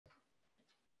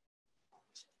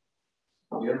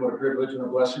Again, what a privilege and a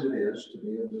blessing it is to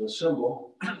be able to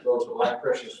assemble those of like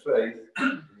precious faith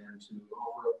and to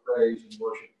offer up praise and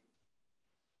worship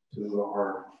to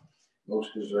our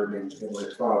most deserving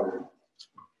Heavenly Father.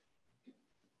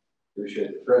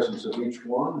 Appreciate the presence of each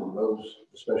one, and those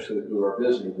especially who are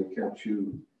busy, we count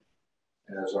you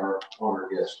as our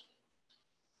honored guest.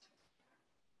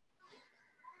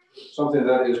 Something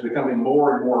that is becoming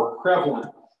more and more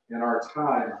prevalent in our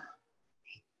time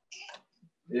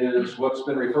is what's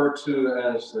been referred to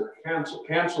as the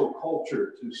cancel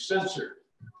culture, to censor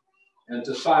and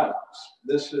to silence.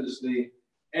 This is the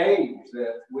age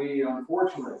that we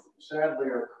unfortunately, sadly,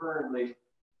 are currently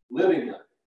living in.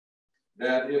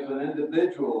 That if an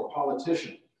individual, a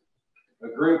politician, a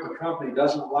group, a company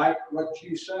doesn't like what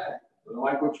you say, doesn't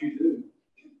like what you do,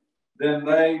 then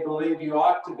they believe you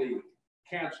ought to be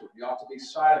canceled, you ought to be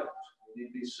silenced, you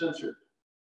need to be censored.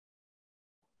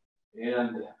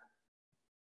 And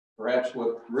perhaps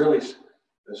what really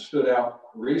stood out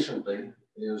recently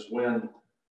is when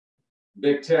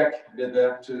Big Tech did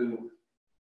that to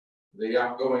the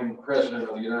outgoing president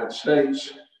of the United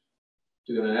States,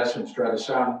 to, in essence, try to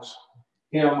silence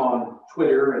him on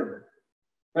Twitter and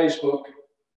Facebook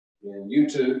and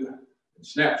YouTube and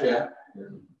Snapchat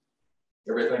and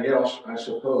everything else, I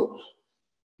suppose.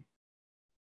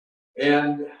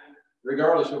 And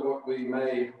regardless of what we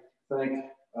may think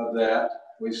of that,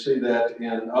 we see that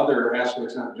in other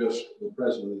aspects, not just the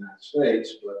President of the United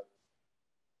States, but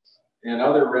in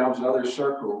other realms and other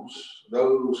circles,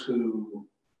 those who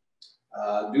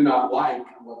do not like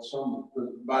what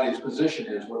somebody's position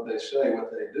is, what they say,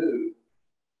 what they do,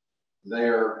 they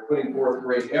are putting forth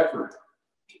great effort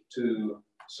to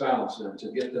silence them,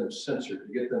 to get them censored,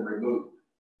 to get them removed.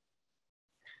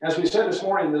 As we said this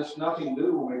morning, there's nothing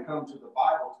new when we come to the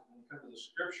Bible, when we come to the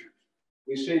Scriptures.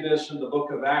 We see this in the book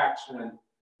of Acts when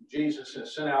Jesus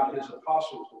has sent out his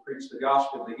apostles to preach the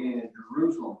gospel, beginning in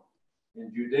Jerusalem,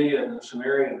 in Judea, and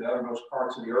Samaria, and the uttermost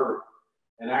parts of the earth.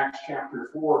 In Acts chapter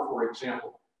 4, for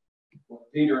example, when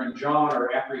Peter and John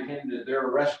are apprehended, they're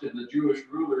arrested, the Jewish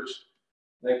rulers,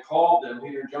 they called them,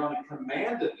 Peter and John, and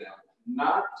commanded them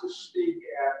not to speak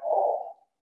at all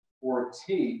or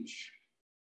teach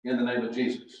in the name of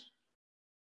Jesus.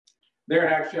 There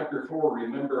in Acts chapter 4,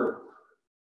 remember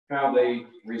how they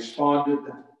responded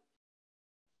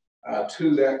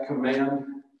to that command.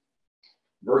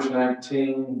 Verse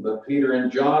 19, but Peter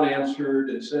and John answered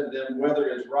and said to them, whether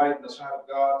it is right in the sight of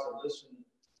God to listen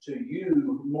to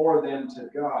you more than to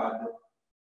God,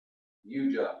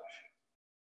 you judge.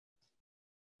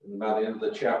 And by the end of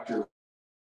the chapter,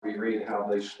 we read how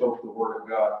they spoke the word of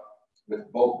God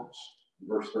with boldness.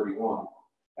 Verse 31.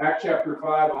 Acts chapter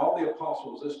 5, all the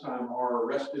apostles this time are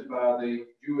arrested by the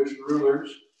Jewish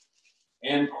rulers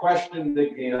and questioned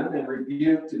again and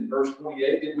rebuked in verse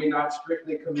 28. Did we not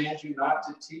strictly command you not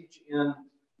to teach in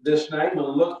this name? And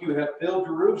look, you have filled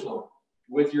Jerusalem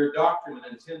with your doctrine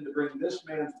and intend to bring this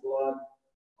man's blood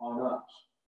on us.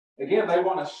 Again, they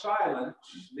want to silence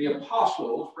the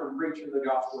apostles from preaching the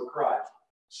gospel of Christ.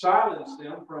 Silence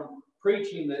them from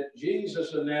preaching that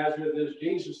Jesus of Nazareth is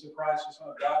Jesus the Christ, the Son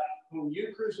of God, whom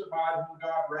you crucified, whom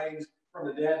God raised from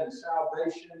the dead, and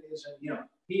salvation is in him.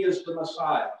 He is the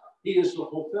Messiah. He is the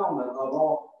fulfillment of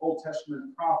all Old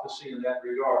Testament prophecy in that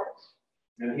regard.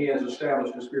 And he has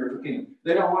established a spiritual kingdom.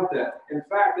 They don't want that. In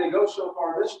fact, they go so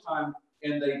far this time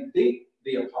and they beat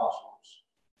the apostles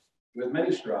with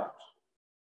many stripes.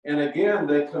 And again,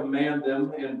 they command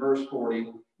them in verse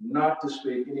 40 not to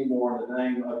speak anymore in the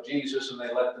name of Jesus, and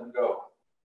they let them go.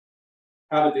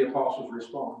 How did the apostles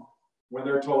respond? When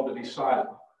they're told to be silent,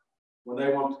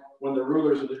 when the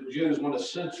rulers of the Jews want to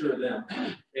censor them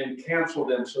and cancel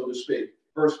them, so to speak.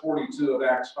 Verse 42 of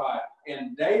Acts 5,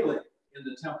 and daily in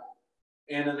the temple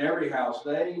and in every house,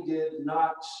 they did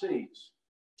not cease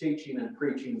teaching and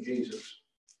preaching Jesus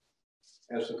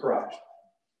as the Christ.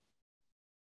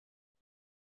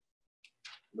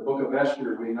 In the book of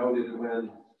Esther, we noted when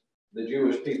the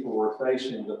Jewish people were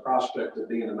facing the prospect of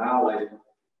being annihilated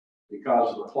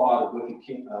because of the plot of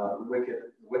wicked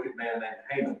man named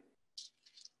Haman.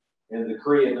 And the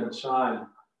decree had been signed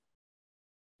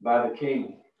by the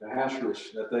king,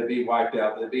 Ahasuerus, that they be wiped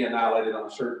out, they be annihilated on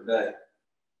a certain day.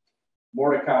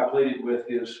 Mordecai pleaded with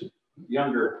his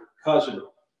younger cousin,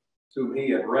 whom he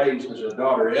had raised as a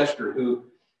daughter, Esther, who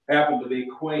happened to be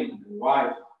queen and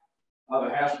wife of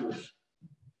Ahasuerus,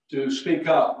 to speak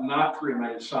up, not to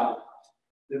remain silent.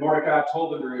 Then Mordecai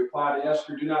told them to reply to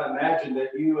Esther, do not imagine that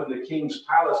you and the king's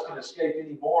palace can escape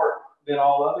any more than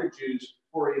all other Jews.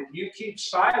 For if you keep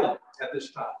silent at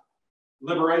this time,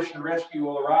 liberation and rescue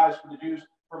will arise for the Jews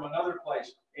from another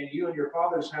place, and you and your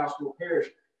father's house will perish.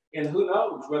 And who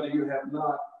knows whether you have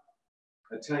not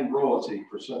attained royalty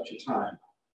for such a time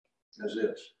as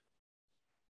this.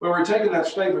 Well, we're taking that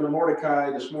statement of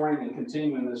Mordecai this morning and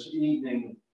continuing this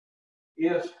evening.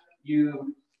 If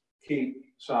you keep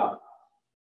silent.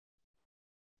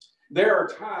 There are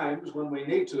times when we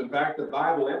need to. In fact, the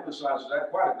Bible emphasizes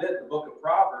that quite a bit in the book of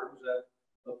Proverbs, that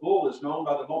the fool is known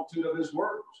by the multitude of his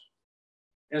words.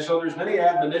 And so there's many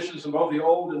admonitions in both the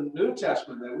Old and New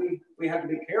Testament that we have to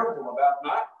be careful about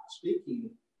not speaking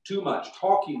too much,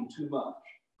 talking too much.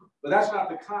 But that's not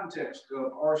the context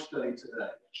of our study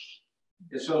today.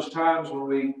 It's those times when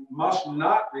we must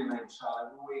not remain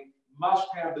silent, when we must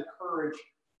have the courage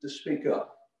to speak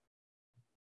up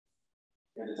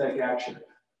and to take action.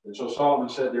 And so Solomon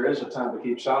said there is a time to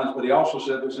keep silence, but he also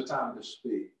said there's a time to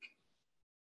speak.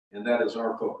 And that is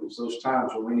our focus, those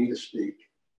times when we need to speak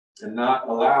and not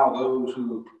allow those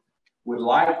who would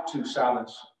like to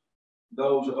silence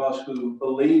those of us who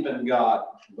believe in God,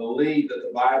 believe that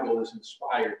the Bible is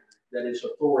inspired, that it's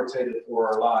authoritative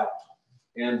for our lives,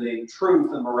 and the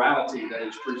truth and morality that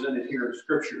is presented here in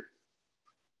Scripture,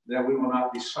 that we will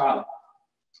not be silent.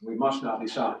 We must not be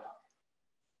silent.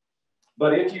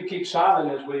 But if you keep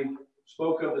silent, as we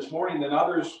spoke of this morning, then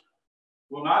others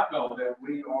will not know that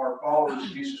we are followers of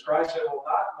Jesus Christ. They will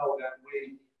not know that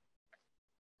we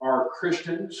are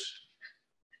Christians.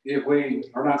 If we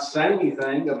are not saying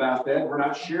anything about that, we're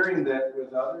not sharing that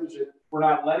with others, if we're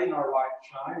not letting our light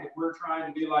shine, if we're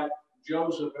trying to be like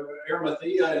Joseph of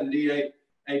Arimathea and be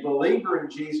a believer in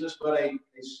Jesus, but a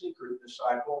secret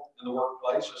disciple in the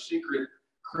workplace, a secret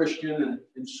Christian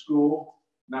in school,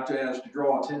 not to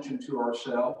draw attention to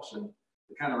ourselves and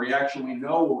the kind of reaction we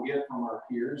know we'll get from our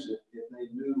peers if they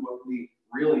knew what we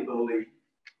really believe.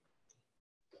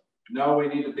 No, we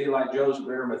need to be like Joseph of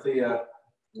Arimathea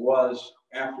was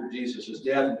after Jesus'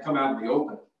 death and come out in the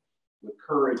open with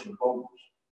courage and boldness.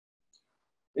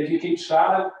 If you keep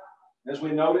silent, as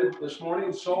we noted this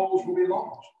morning, souls will be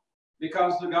lost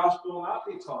because the gospel will not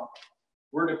be taught.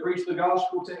 We're to preach the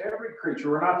gospel to every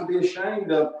creature. We're not to be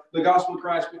ashamed of the gospel of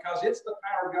Christ because it's the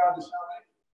power of God to salvation.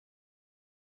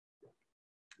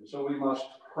 And so we must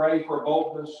pray for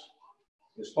boldness,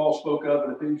 as Paul spoke of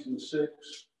in Ephesians 6,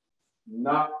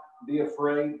 not be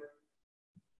afraid,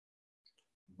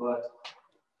 but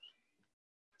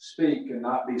speak and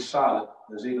not be silent,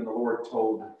 as even the Lord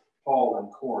told Paul in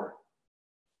Corinth.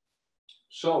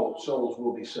 Souls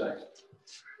will be saved.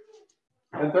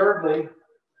 And thirdly,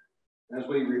 as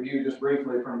we review just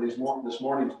briefly from this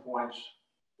morning's points,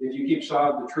 if you keep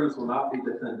silent, the truth will not be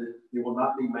defended. It will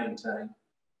not be maintained.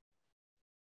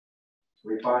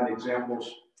 We find examples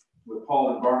with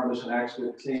Paul and Barnabas in Acts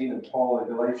 15 and Paul in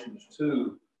Galatians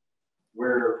 2,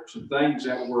 where some things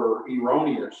that were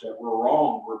erroneous, that were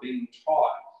wrong, were being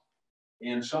taught.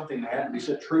 And something had to be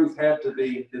said. Truth had to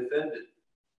be defended.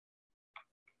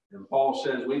 And Paul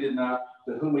says,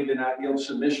 to whom we did not yield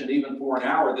submission even for an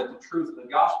hour, that the truth of the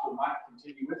gospel might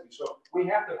continue with you. So we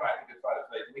have to fight the good fight of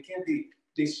faith. We can't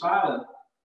be silent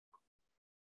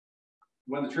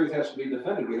when the truth has to be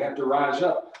defended. We have to rise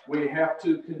up. We have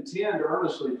to contend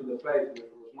earnestly for the faith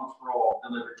that was once for all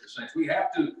delivered to the saints. We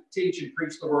have to teach and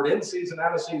preach the word in season,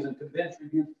 out of season, convince,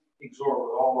 rebuke, exhort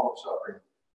with all long suffering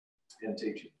and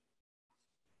teaching.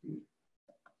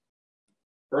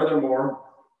 Furthermore,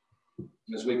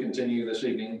 as we continue this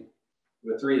evening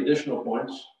with 3 additional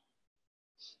points,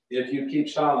 if you keep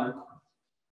silent,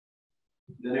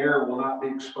 then error will not be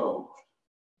exposed.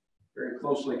 Very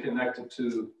closely connected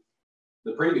to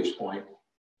the previous point,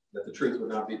 that the truth would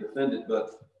not be defended.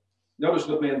 But notice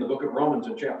with me in the book of Romans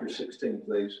in chapter 16,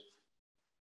 please.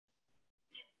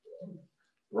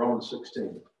 Romans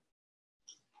 16.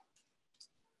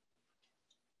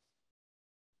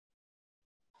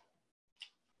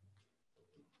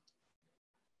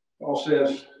 Paul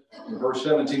says in verse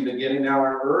 17 beginning, now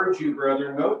I urge you,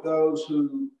 brethren, note those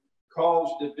who cause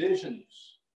divisions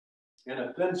and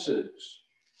offenses.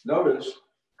 Notice,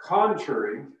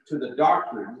 contrary to the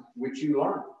doctrine which you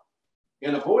learned,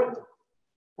 and avoid them.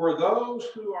 For those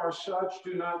who are such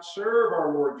do not serve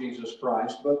our Lord Jesus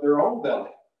Christ, but their own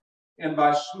belly, and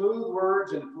by smooth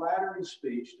words and flattering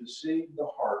speech deceive the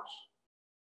hearts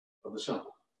of the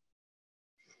simple.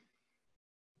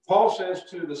 Paul says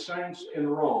to the saints in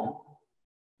Rome,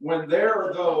 when there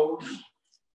are those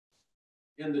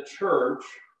in the church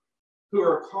who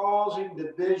are causing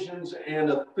divisions and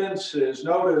offenses,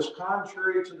 notice,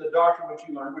 contrary to the doctrine which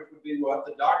you learned, which would be what?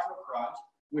 The doctrine of Christ,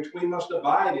 which we must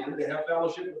abide in to have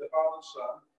fellowship with the Father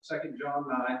and Son, 2 John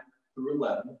 9 through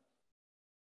 11,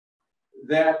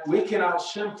 that we cannot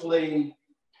simply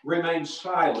remain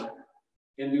silent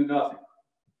and do nothing.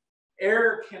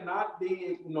 Error cannot be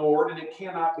ignored and it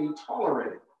cannot be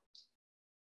tolerated.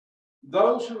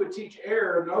 Those who would teach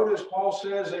error, notice Paul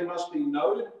says they must be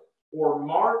noted or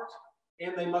marked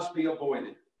and they must be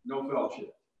avoided. No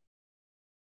fellowship.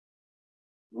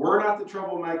 We're not the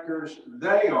troublemakers.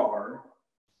 They are,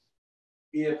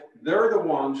 if they're the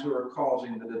ones who are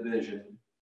causing the division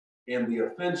and the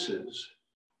offenses,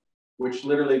 which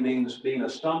literally means being a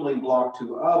stumbling block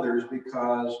to others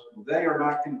because they are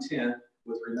not content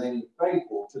with remaining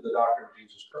faithful to the doctrine of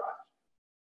Jesus Christ.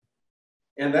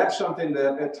 And that's something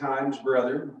that at times,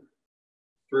 brethren,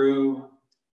 through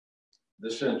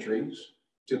the centuries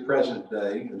to present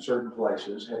day in certain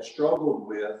places, have struggled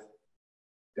with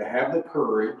to have the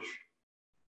courage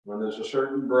when there's a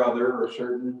certain brother or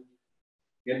certain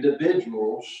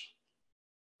individuals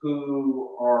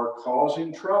who are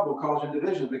causing trouble, causing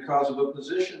division because of a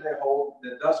position they hold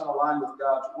that doesn't align with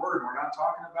God's word. We're not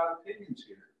talking about opinions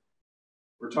here.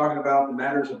 We're talking about the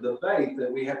matters of the faith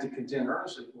that we have to contend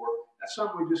earnestly for. That's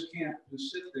something we just can't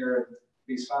just sit there and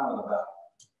be silent about.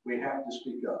 We have to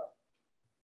speak up.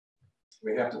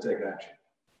 We have to take action.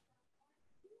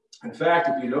 In fact,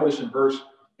 if you notice in verse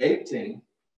 18,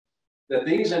 that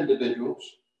these individuals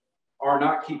are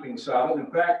not keeping silent.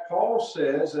 In fact, Paul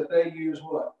says that they use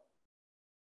what?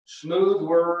 Smooth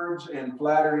words and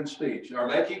flattering speech. Are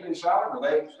they keeping silent? Are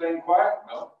they staying quiet?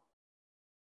 No.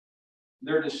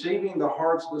 They're deceiving the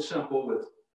hearts of the simple with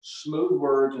smooth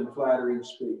words and flattering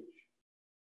speech.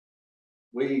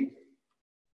 We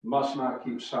must not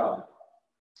keep silent.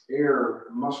 Error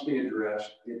must be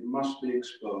addressed. It must be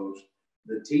exposed.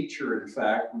 The teacher, in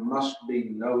fact, must be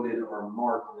noted or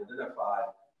marked and identified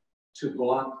to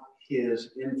blunt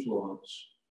his influence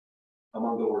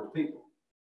among the Lord's people.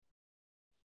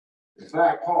 In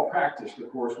fact, Paul practiced, of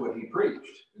course, what he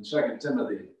preached. In 2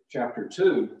 Timothy chapter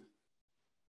 2,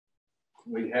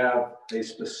 we have a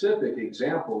specific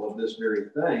example of this very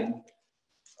thing,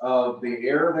 of the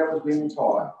error that was being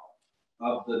taught,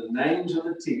 of the names of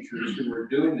the teachers who were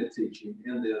doing the teaching,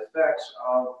 and the effects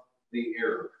of the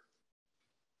error.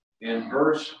 In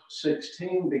verse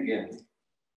 16 beginning,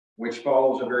 which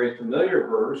follows a very familiar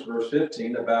verse, verse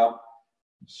 15, about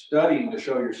studying to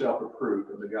show yourself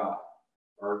approved unto God,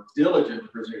 or diligent to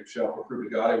present yourself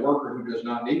approved to God, a worker who does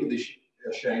not need to be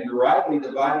ashamed, rightly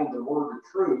dividing the word of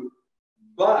truth.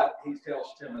 But, he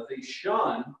tells Timothy,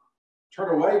 shun,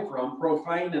 turn away from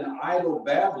profane and idle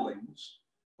babblings,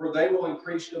 for they will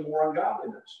increase to more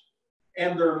ungodliness.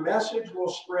 And their message will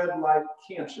spread like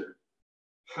cancer.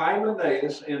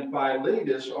 Hymenaeus and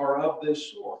Philetus are of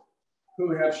this sort,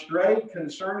 who have strayed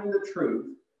concerning the truth,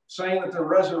 saying that the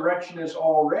resurrection is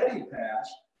already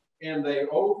past, and they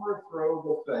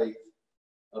overthrow the faith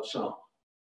of some.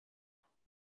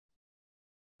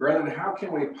 Brethren, how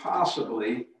can we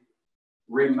possibly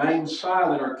remain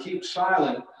silent or keep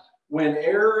silent when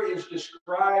error is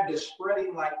described as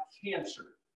spreading like cancer?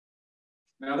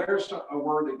 Now, there's a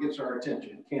word that gets our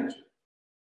attention, cancer.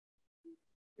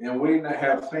 And we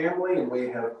have family and we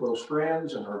have close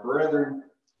friends and our brethren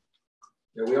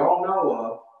that we all know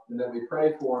of and that we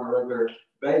pray for on a regular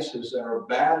basis that are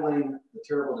battling the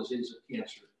terrible disease of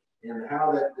cancer, and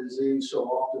how that disease so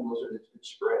often was it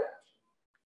spreads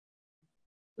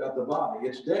throughout the body.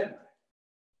 It's deadly.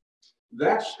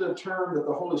 That's the term that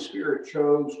the Holy Spirit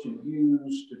chose to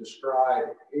use to describe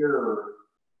error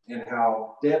and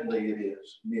how deadly it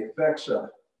is and the effects of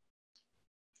it.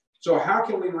 So how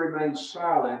can we remain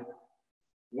silent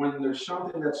when there's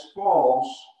something that's false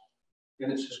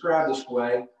and it's described this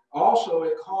way? Also,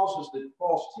 it causes the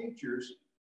false teachers,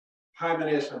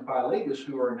 Hymenaeus and Philetus,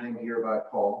 who are named here by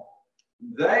Paul,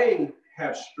 they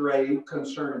have strayed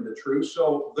concerning the truth.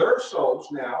 So their souls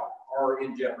now are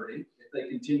in jeopardy if they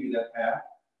continue that path.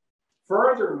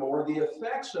 Furthermore, the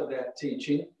effects of that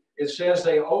teaching, it says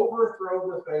they overthrow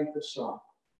the faith of some.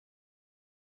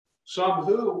 Some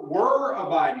who were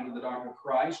abiding in the doctrine of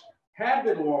Christ, had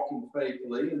been walking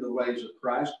faithfully in the ways of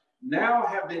Christ, now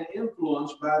have been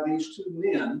influenced by these two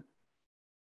men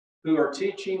who are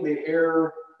teaching the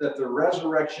error that the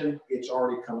resurrection, it's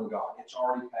already come and gone. It's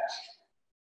already passed.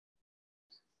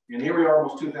 And here we are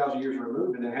almost 2,000 years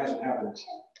removed, and it hasn't happened,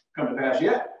 come to pass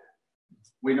yet.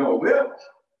 We know it will.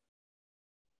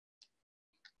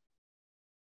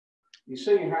 You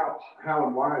see how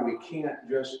and why we can't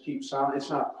just keep silent. It's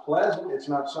not pleasant. It's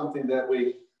not something that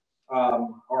we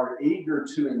are eager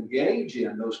to engage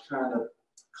in, those kind of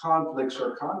conflicts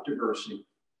or controversy.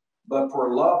 But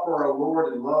for love for our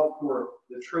Lord and love for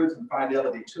the truth and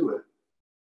fidelity to it,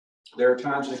 there are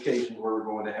times and occasions where we're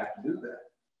going to have to do that.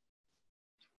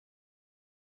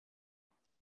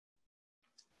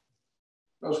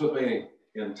 Notice with me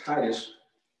in Titus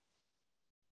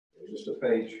Just a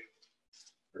page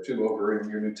or two over in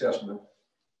your New Testament.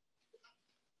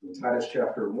 In Titus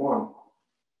chapter 1.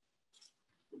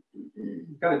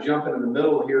 Kind of jumping in the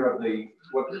middle here of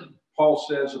what Paul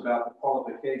says about the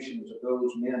qualifications of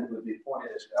those men who would be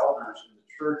appointed as elders in the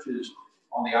churches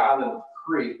on the island of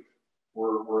Crete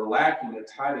were lacking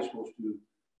that Titus was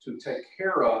to take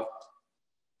care of.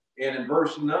 And in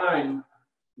verse 9,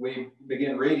 we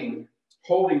begin reading,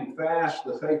 holding fast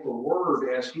the faithful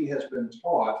word as he has been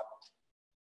taught.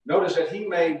 Notice that he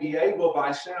may be able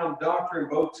by sound doctrine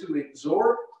both to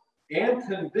exhort and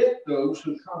convict those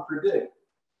who contradict.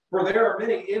 For there are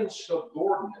many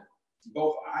insubordinate,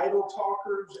 both idle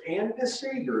talkers and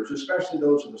deceivers, especially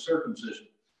those of the circumcision,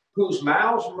 whose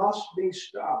mouths must be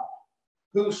stopped,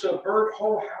 who subvert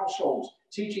whole households,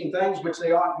 teaching things which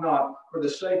they ought not for the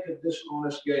sake of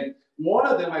dishonest gain. One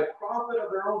of them, a prophet of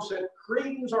their own, said,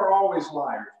 Cretans are always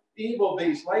liars, evil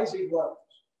beasts, lazy gluttons.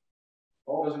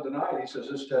 Paul doesn't deny it. He says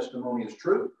this testimony is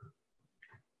true.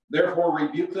 Therefore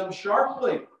rebuke them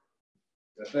sharply,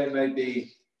 that they may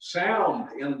be sound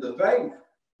in the faith,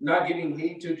 not giving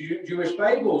heed to Jewish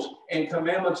fables and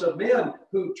commandments of men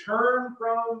who turn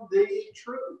from the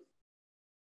truth.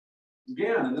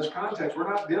 Again, in this context, we're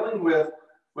not dealing with,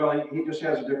 well, he just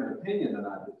has a different opinion than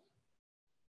I do.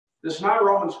 This is not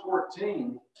Romans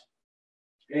 14.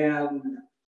 And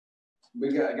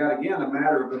we got again, a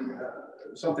matter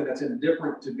of something that's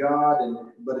indifferent to God,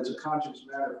 but it's a conscience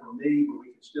matter for me, but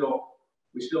we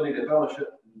still need a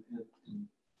fellowship and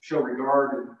show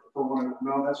regard for one another.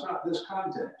 No, that's not this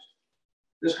context.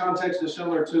 This context is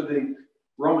similar to the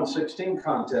Romans 16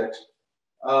 context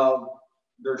of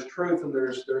there's truth and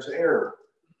there's error.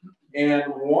 And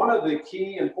one of the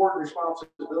key important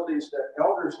responsibilities that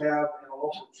elders have in a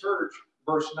local church,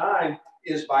 verse 9,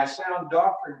 is by sound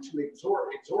doctrine to exhort.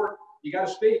 Exhort, you got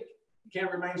to speak. You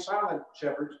can't remain silent,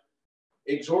 shepherds.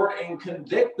 Exhort and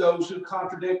convict those who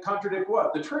contradict. Contradict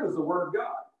what? The truth, the word of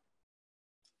God.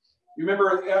 You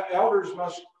remember, elders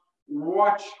must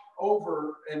watch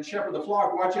over and shepherd the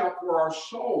flock, watch out for our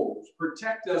souls,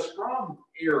 protect us from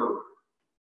error.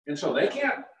 And so they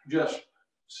can't just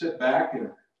sit back and,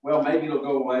 well, maybe it'll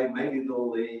go away, maybe they'll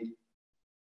leave.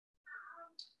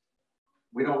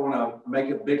 We don't want to make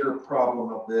a bigger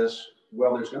problem of this.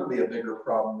 Well, there's going to be a bigger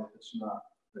problem if it's not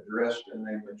addressed in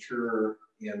a mature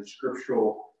and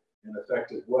scriptural and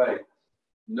effective way.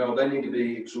 No, they need to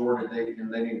be exhorted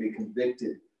and they need to be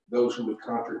convicted, those who would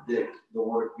contradict the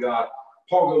word of God.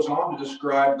 Paul goes on to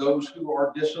describe those who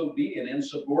are disobedient,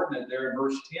 insubordinate there in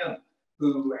verse 10,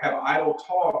 who have idle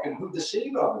talk and who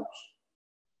deceive others.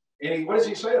 And what does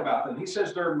he say about them? He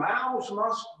says their mouths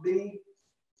must be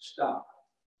stopped.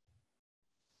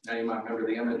 Now you might remember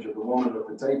the image of the woman with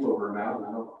the tape over her mouth.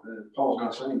 I know Paul's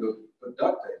not saying go put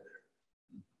duct tape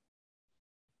there.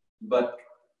 But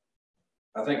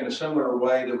I think in a similar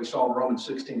way that we saw in Romans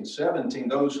 16, 17,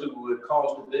 those who would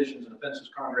cause divisions and offenses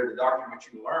contrary to the doctrine which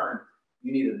you learn,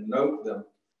 you need to note them.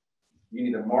 You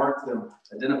need to mark them,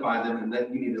 identify them, and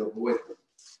then you need to avoid them.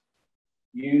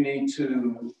 You need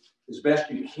to, as best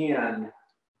you can,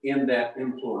 end that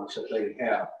influence that they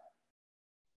have.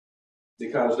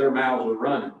 Because their mouths are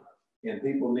running, and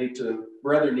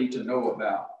brethren need to know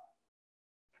about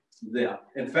them.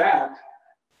 In fact,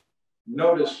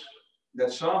 notice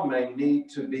that some may need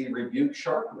to be rebuked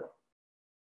sharply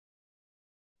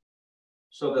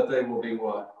so that they will be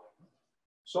what?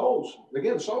 Souls.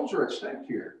 Again, souls are at stake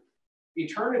here.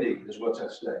 Eternity is what's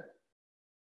at stake.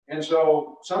 And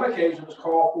so some occasions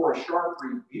call for a sharp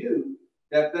rebuke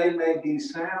that they may be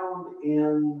sound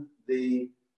in the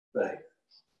faith.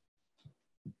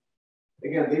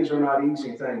 Again, these are not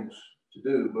easy things to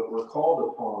do, but we're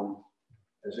called upon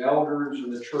as elders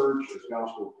in the church, as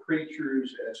gospel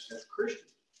preachers, as Christians,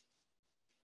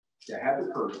 to have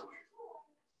the courage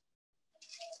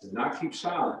and not keep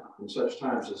silent in such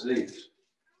times as these.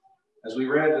 As we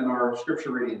read in our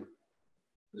scripture reading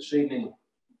this evening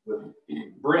with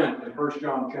Brent in 1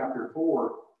 John chapter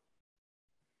 4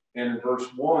 and in verse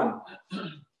 1,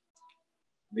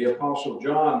 the Apostle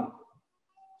John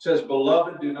says,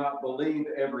 "Beloved, do not believe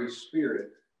every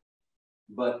spirit,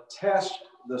 but test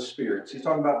the spirits." He's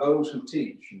talking about those who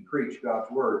teach and preach God's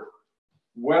word,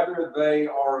 whether they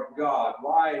are of God.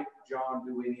 Why, John,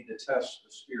 do we need to test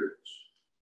the spirits,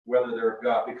 whether they're of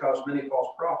God? Because many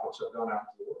false prophets have gone out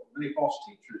into the world. Many false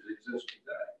teachers exist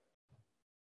today.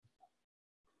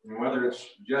 And whether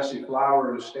it's Jesse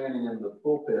Flower who's standing in the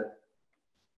pulpit,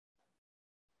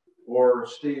 or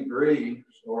Steve Greaves,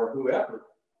 or whoever,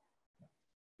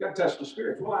 you got to test the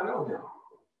spirits. Well, I know him.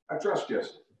 I trust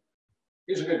Jesse.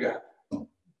 He's a good guy.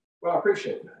 Well, I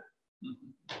appreciate that.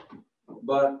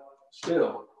 But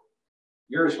still,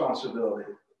 Your responsibility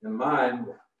and mine,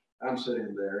 I'm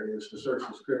sitting there, is to search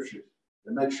the scriptures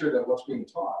and make sure that what's being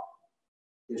taught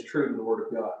is true to the Word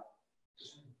of God.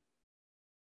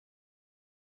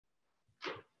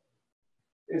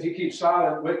 If you keep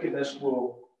silent, wickedness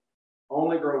will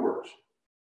only grow worse.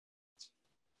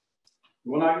 It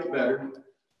will not get better. It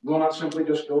will not simply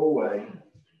just go away.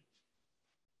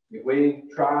 If we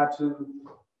try to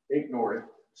ignore it,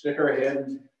 stick our head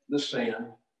in the sand,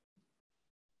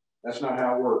 that's not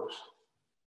how it works.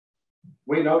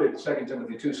 We noted 2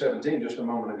 Timothy 2:17 just a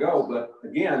moment ago, but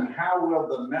again, how will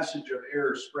the message of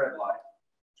error spread like?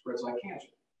 It spreads like cancer.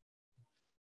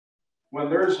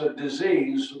 When there's a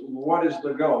disease, what is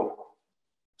the goal?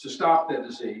 To stop that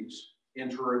disease and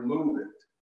to remove it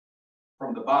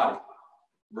from the body,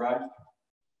 right?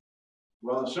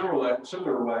 Well, in a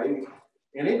similar way,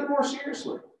 and even more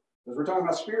seriously, because we're talking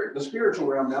about spirit, the spiritual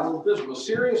realm now, the physical, as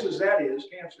serious as that is,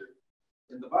 cancer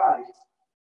in the body,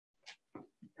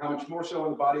 how much more so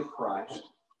in the body of Christ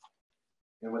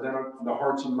and within the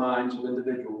hearts and minds of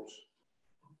individuals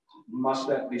must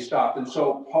that be stopped. And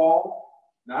so Paul,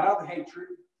 not out of hatred,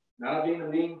 not out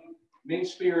of being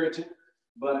mean-spirited,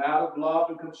 but out of love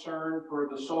and concern for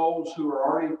the souls who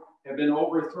have been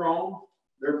overthrown,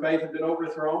 their faith had been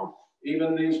overthrown.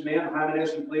 Even these men,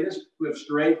 Hymenaeus and Philetus, who have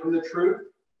strayed from the truth,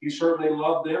 he certainly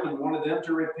loved them and wanted them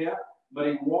to repent, but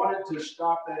he wanted to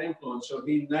stop that influence. So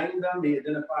he named them, he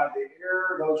identified the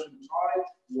error, those who taught it,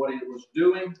 what it was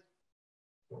doing.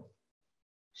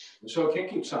 And so it can't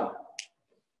keep silent.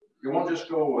 It won't just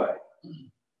go away.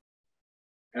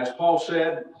 As Paul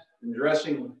said, in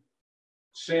addressing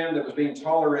sin that was being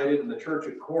tolerated in the church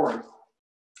at Corinth,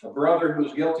 a brother who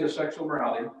was guilty of sexual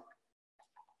immorality,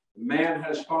 a man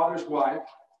had his father's wife,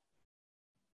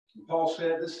 and Paul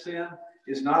said this sin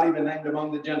is not even named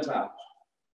among the Gentiles.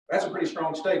 That's a pretty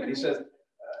strong statement. He says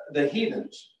the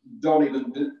heathens don't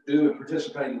even do and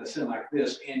participate in a sin like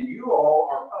this, and you all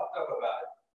are puffed up about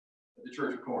it at the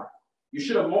church of Corinth. You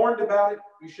should have mourned about it.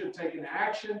 You should have taken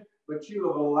action, but you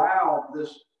have allowed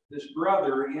this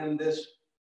brother in this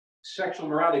sexual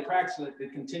morality practice that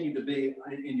could continue to be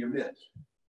in your midst.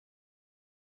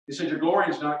 He said, your glory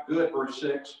is not good, verse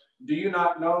 6. Do you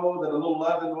not know that a little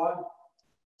leaven, what?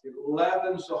 It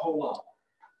leavens the whole lump.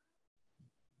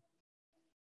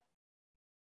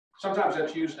 Sometimes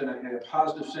that's used in a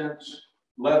positive sense.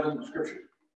 Leaven, scripture.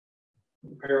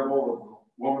 The parable of the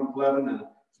woman with leaven and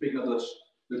speaking of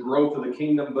the growth of the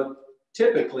kingdom. But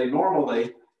typically,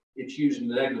 normally, it's used in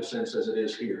the negative sense as it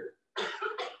is here.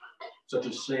 Such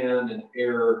as sin and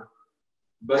error.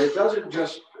 But it doesn't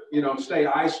just, stay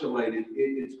isolated.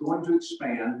 It's going to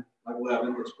expand like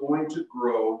leaven. It's going to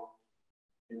grow.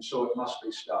 And so it must be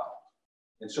stopped.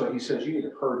 And so he says, you need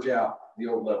to purge out the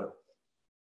old leaven,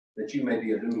 that you may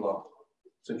be a new lump,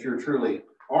 since you're truly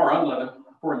are unleavened,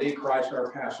 for indeed Christ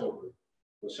our Passover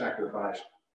was sacrificed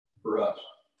for us.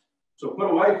 So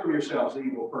put away from yourselves the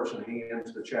evil person. He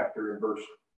ends the chapter in verse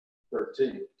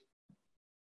 13.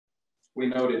 We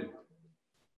noted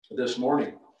this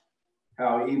morning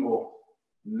how evil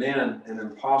men and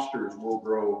impostors will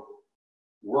grow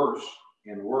worse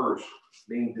and worse,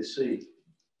 being deceived.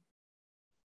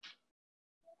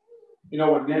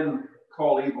 When men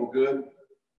call evil good,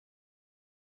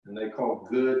 and they call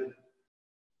good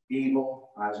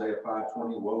evil, Isaiah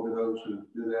 5:20, woe to those who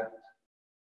do that,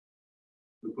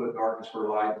 who put darkness for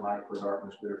light, light for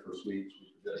darkness, bitter for sweet.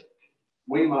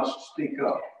 We must speak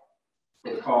up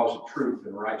for the cause of truth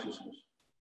and righteousness.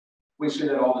 We see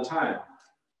that all the time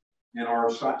in our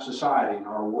society, in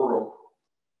our world,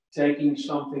 taking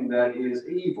something that is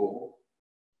evil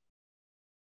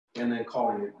and then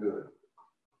calling it good.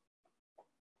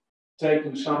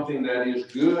 Taking something that is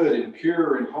good and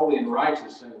pure and holy and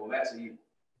righteous, saying, well, that's evil.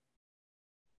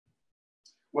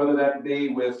 Whether that be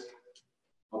with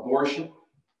abortion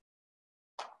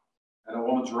and a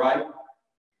woman's right,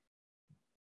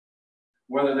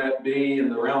 whether that be in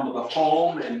the realm of the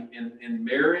home and in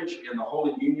marriage and the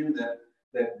holy union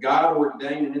that God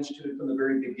ordained and instituted from the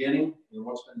very beginning, and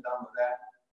what's been done with that.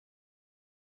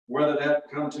 Whether that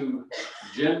come to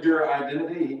gender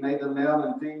identity, he made them male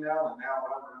and female, and now we're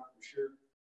not for sure,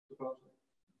 supposedly.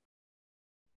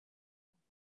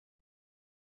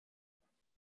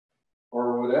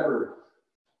 Or whatever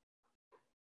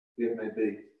it may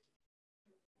be.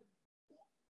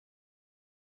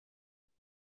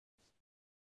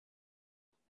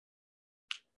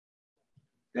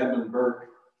 Edmund Burke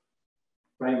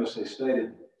famously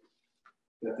stated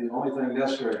that the only thing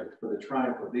necessary for the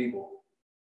triumph of evil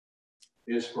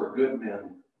is for good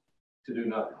men to do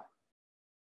nothing.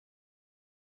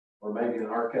 Or maybe in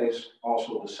our case,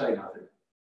 also to say nothing.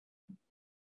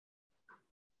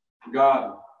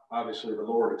 God, obviously the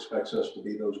Lord, expects us to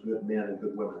be those good men and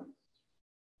good women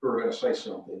who are going to say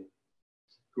something,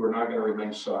 who are not going to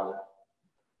remain silent,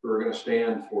 who are going to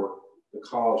stand for the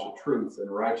cause of truth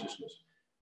and righteousness.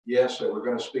 Yes, that we're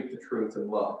going to speak the truth in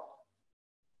love,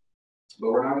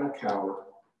 but we're not going to cower.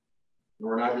 And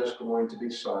we're not just going to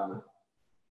be silent.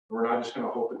 We're not just going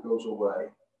to hope it goes away.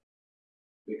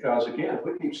 Because again, if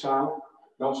we keep silent,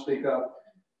 don't speak up,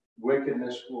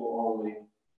 wickedness will only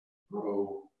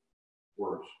grow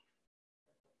worse.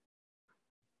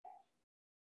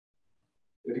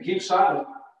 If you keep silent,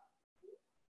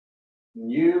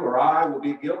 you or I will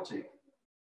be guilty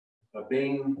of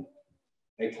being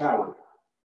a coward.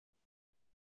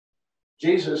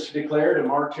 Jesus declared in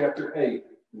Mark chapter 8,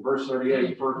 verse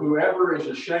 38, "For whoever is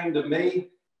ashamed of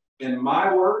me in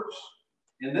my words,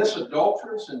 in this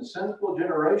adulterous and sinful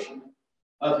generation,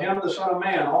 of him the Son of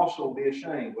Man also will be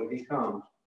ashamed when he comes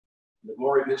in the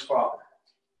glory of his Father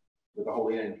with the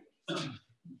holy angels."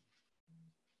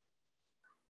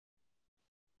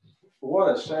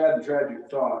 What a sad and tragic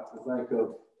thought to think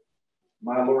of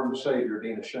my Lord and Savior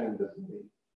being ashamed of me.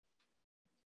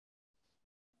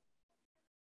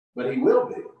 But he will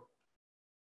be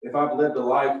if I've lived a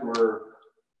life where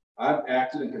I've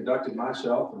acted and conducted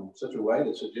myself in such a way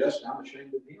that suggests I'm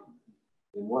ashamed of him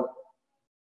and what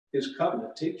his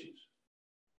covenant teaches,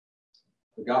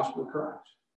 the gospel of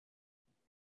Christ.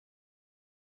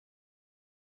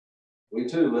 We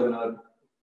too live in an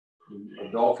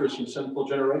adulterous and sinful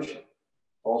generation.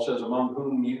 Paul says, among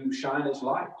whom you shine as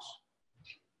lights.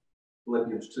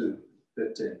 Philippians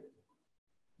 2:15.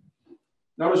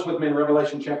 Notice with me in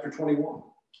Revelation chapter 21.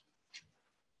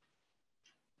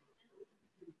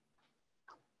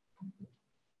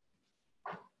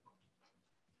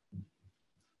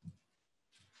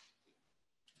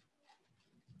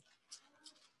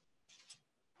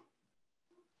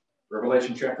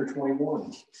 Revelation chapter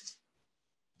 21.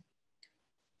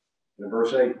 In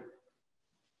verse 8.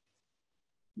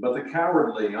 But the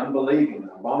cowardly, unbelieving,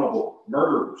 abominable,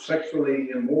 murderers, sexually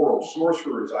immoral,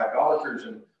 sorcerers, idolaters,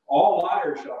 and all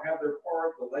liars shall have their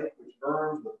part in the lake which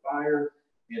burns with fire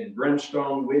and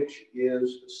brimstone, which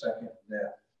is the second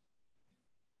death.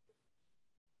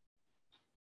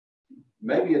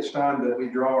 Maybe it's time that we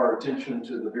draw our attention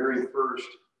to the very first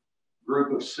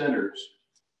group of sinners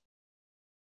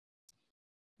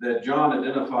that John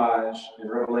identifies in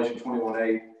Revelation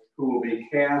 21:8, who will be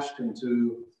cast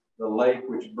into the lake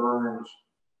which burns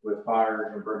with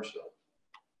fire and brimstone.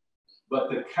 But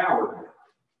the cowardly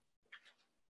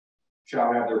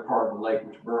shall have their part in the lake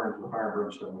which burns with fire and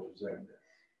brimstone, which is the second death.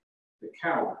 The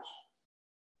cowards.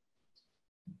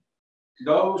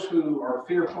 Those who are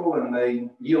fearful and they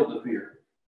yield to fear.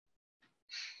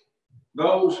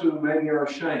 Those who maybe are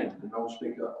ashamed and don't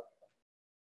speak up.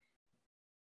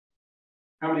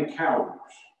 How many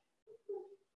cowards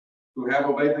who have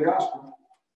obeyed the gospel?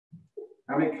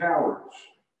 How many cowards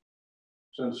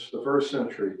since the first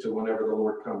century to whenever the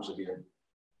Lord comes again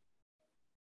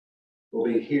will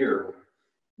be here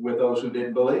with those who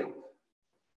didn't believe?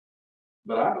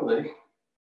 But I believe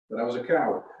that I was a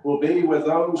coward. Will be with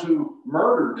those who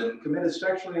murdered and committed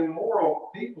sexually immoral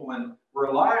people and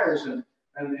were liars and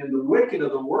the wicked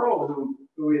of the world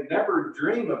who had never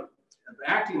dreamed of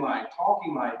acting like,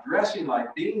 talking like, dressing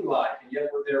like, being like, and yet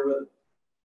we're there with them.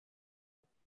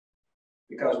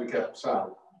 Because we kept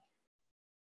silent.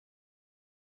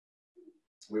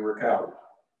 We were cowards.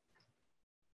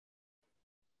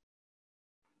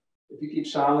 If you keep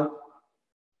silent,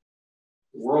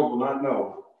 the world will not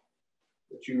know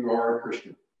that you are a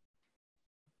Christian.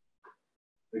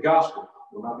 The gospel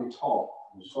will not be taught,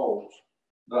 and souls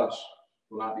thus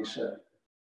will not be saved.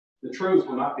 The truth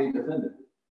will not be defended.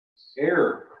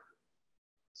 Error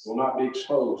will not be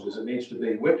exposed as it needs to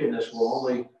be. Wickedness will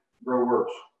only grow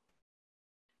worse.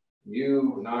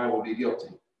 You and I will be guilty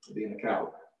of being a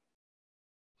coward.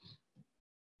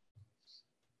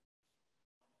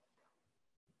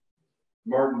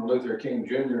 Martin Luther King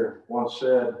Jr. once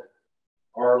said,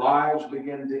 "Our lives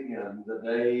begin to end the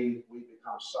day we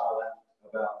become silent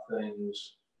about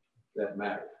things that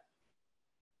matter."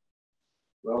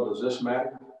 Well, does this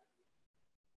matter?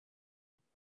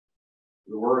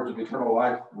 The words of eternal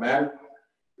life matter?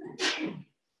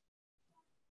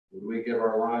 Would we give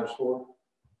our lives for it?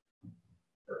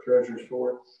 Our treasures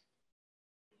for it?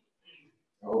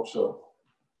 I hope so.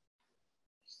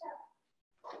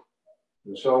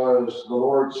 And so as the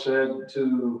Lord said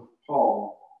to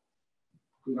Paul,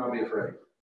 do not be afraid.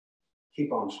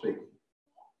 Keep on speaking.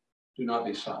 Do not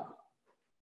be silent.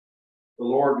 The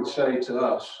Lord would say to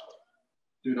us,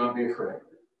 do not be afraid.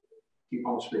 Keep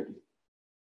on speaking.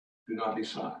 Do not be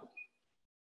silent.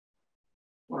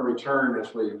 want to return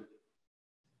as we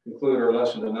conclude our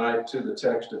lesson tonight to the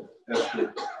text of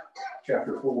Esther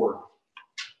chapter 4.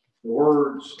 The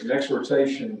words, an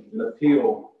exhortation, an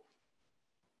appeal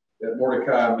that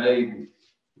Mordecai made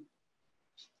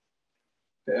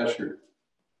to Esther.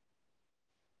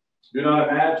 Do not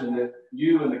imagine that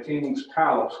you in the king's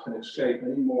palace can escape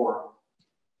any more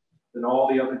than all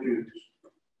the other Jews.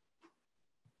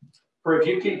 For if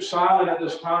you keep silent at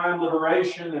this time,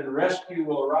 liberation and rescue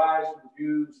will arise for the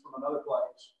Jews from another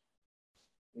place,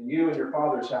 and you and your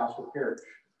father's house will perish.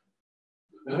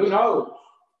 And who knows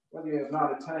whether you have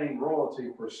not attained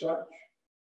royalty for such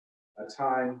a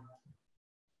time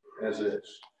as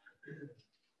this.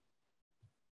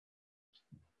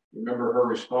 Remember her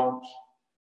response?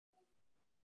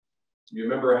 You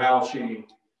remember how she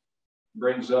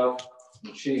brings up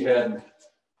that she had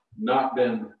not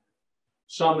been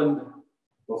summoned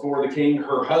before the king,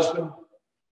 her husband,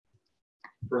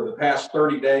 for the past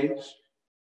 30 days?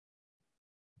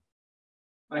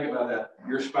 Think about that.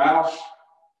 Your spouse.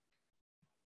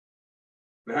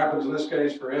 What happens in this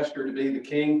case for Esther to be the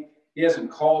king, he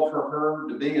hasn't called for her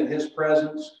to be in his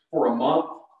presence for a month.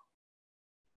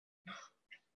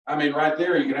 I mean, right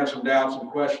there, you can have some doubts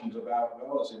and questions about,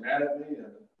 well, is he mad at me?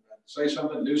 And say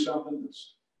something, do something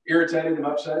that's irritated him,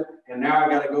 upset, and now I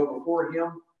got to go before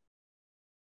him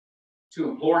to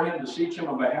implore him, to beseech him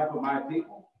on behalf of my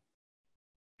people.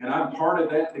 And I'm part of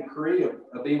that decree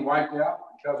of being wiped out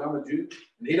because I'm a Jew,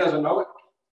 and he doesn't know it.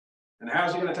 And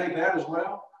how's he going to take that as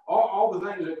well? All the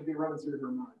things that could be running through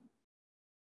her mind.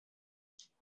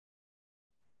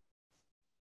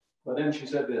 But then she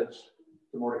said this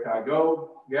to Mordecai,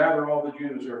 go, gather all the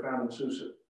Jews who are found in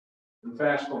Susa, and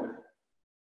fast for me.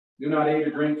 Do not eat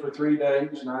or drink for 3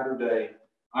 days, night or day.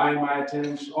 I and my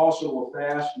attendants also will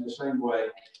fast in the same way.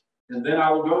 And then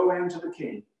I will go into the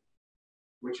king,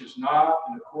 which is not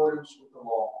in accordance with the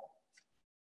law.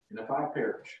 And if I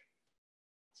perish,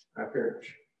 I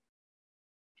perish.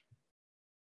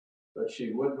 But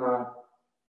she would not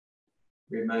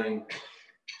remain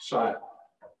silent.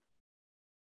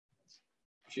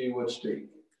 She would speak.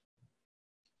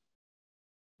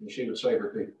 And she would save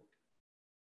her people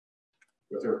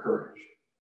with her courage.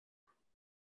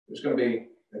 There's going to be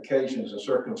occasions and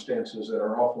circumstances that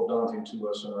are awful daunting to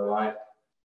us in our life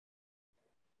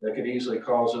that could easily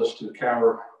cause us to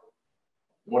cower,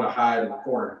 want to hide in the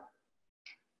corner,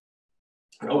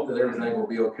 and hope that everything will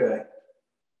be okay.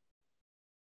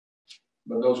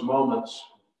 But those moments,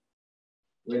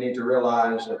 we need to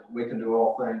realize that we can do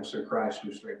all things through Christ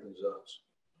who strengthens us.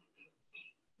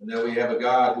 And that we have a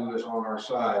God who is on our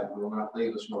side, who will not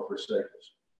leave us nor forsake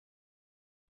us.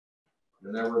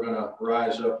 And that we're going to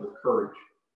rise up with courage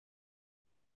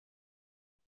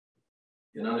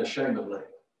and unashamedly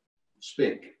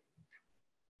speak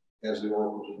as the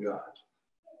oracles of God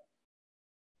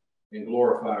and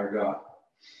glorify our God.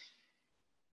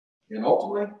 And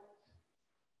ultimately,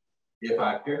 if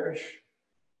I perish,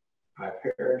 I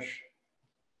perish,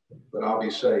 but I'll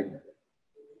be saved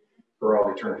for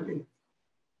all eternity.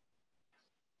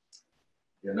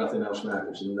 And nothing else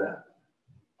matters than that.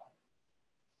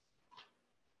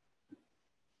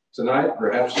 Tonight,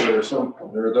 perhaps there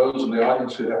are those in the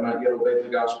audience who have not yet obeyed the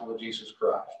gospel of Jesus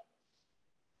Christ.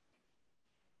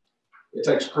 It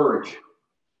takes courage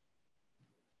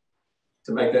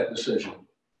to make that decision.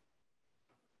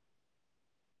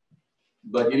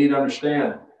 But you need to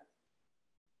understand,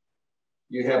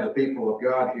 you have the people of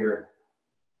God here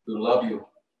who love you,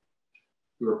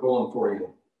 who are pulling for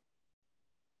you,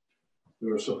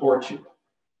 who will support you,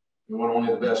 and want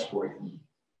only the best for you.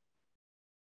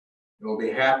 And will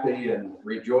be happy and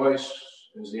rejoice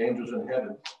as the angels in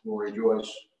heaven will rejoice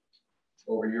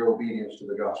over your obedience to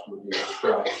the gospel of Jesus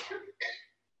Christ.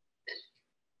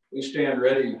 We stand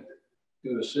ready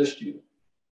to assist you,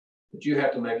 but you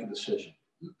have to make a decision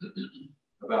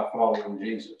about following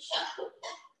Jesus,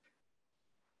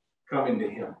 coming to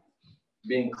him,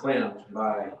 being cleansed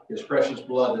by his precious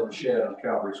blood that was shed on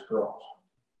Calvary's cross.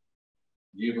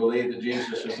 Do you believe that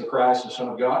Jesus is the Christ, the Son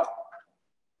of God?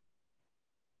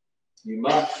 You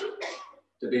must,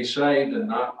 to be saved and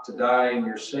not to die in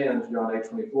your sins, John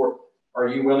 8:24. Are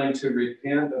you willing to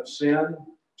repent of sin,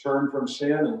 turn from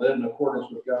sin, and live in accordance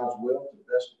with God's will to the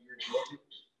best of your ability?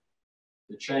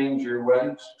 To change your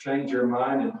ways, change your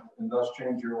mind, and thus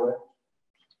change your way?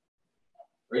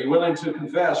 Are you willing to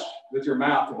confess with your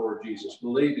mouth the Lord Jesus,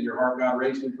 believe in your heart God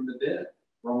raised him from the dead,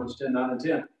 Romans 10:9 and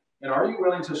 10? And are you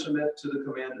willing to submit to the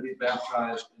command to be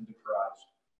baptized into Christ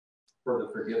for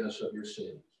the forgiveness of your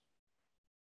sins?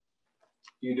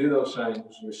 If you do those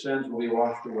things, your sins will be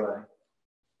washed away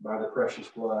by the precious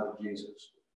blood of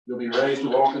Jesus, You'll be raised to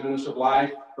walk in the newness of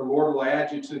life. The Lord will add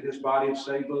you to his body of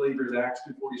saved believers, Acts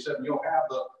 2:47. You'll have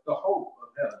the hope of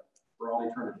heaven for all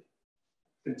eternity.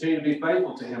 Continue to be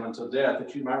faithful to him until death,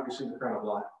 that you might receive the crown of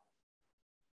life.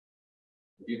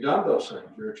 If you've done those things,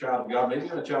 you're a child of God. Maybe you've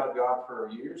been a child of God for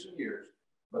years and years,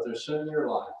 but there's sin in your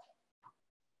life.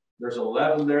 There's a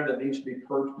leaven there that needs to be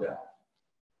purged out,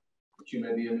 that you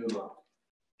may be a new lump.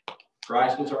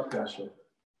 Christ is our pastor,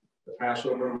 the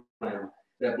Passover lamb.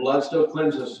 That blood still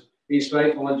cleanses. He's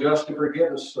faithful and just to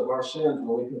forgive us of our sins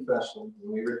when we confess them,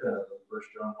 when we repent of them. 1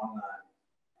 John 1:9.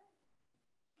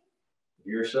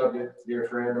 Dear subject, dear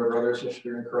friend, or brother or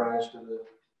sister in Christ, to the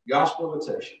gospel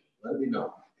invitation, let it be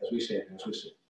known as we stand, as we sing.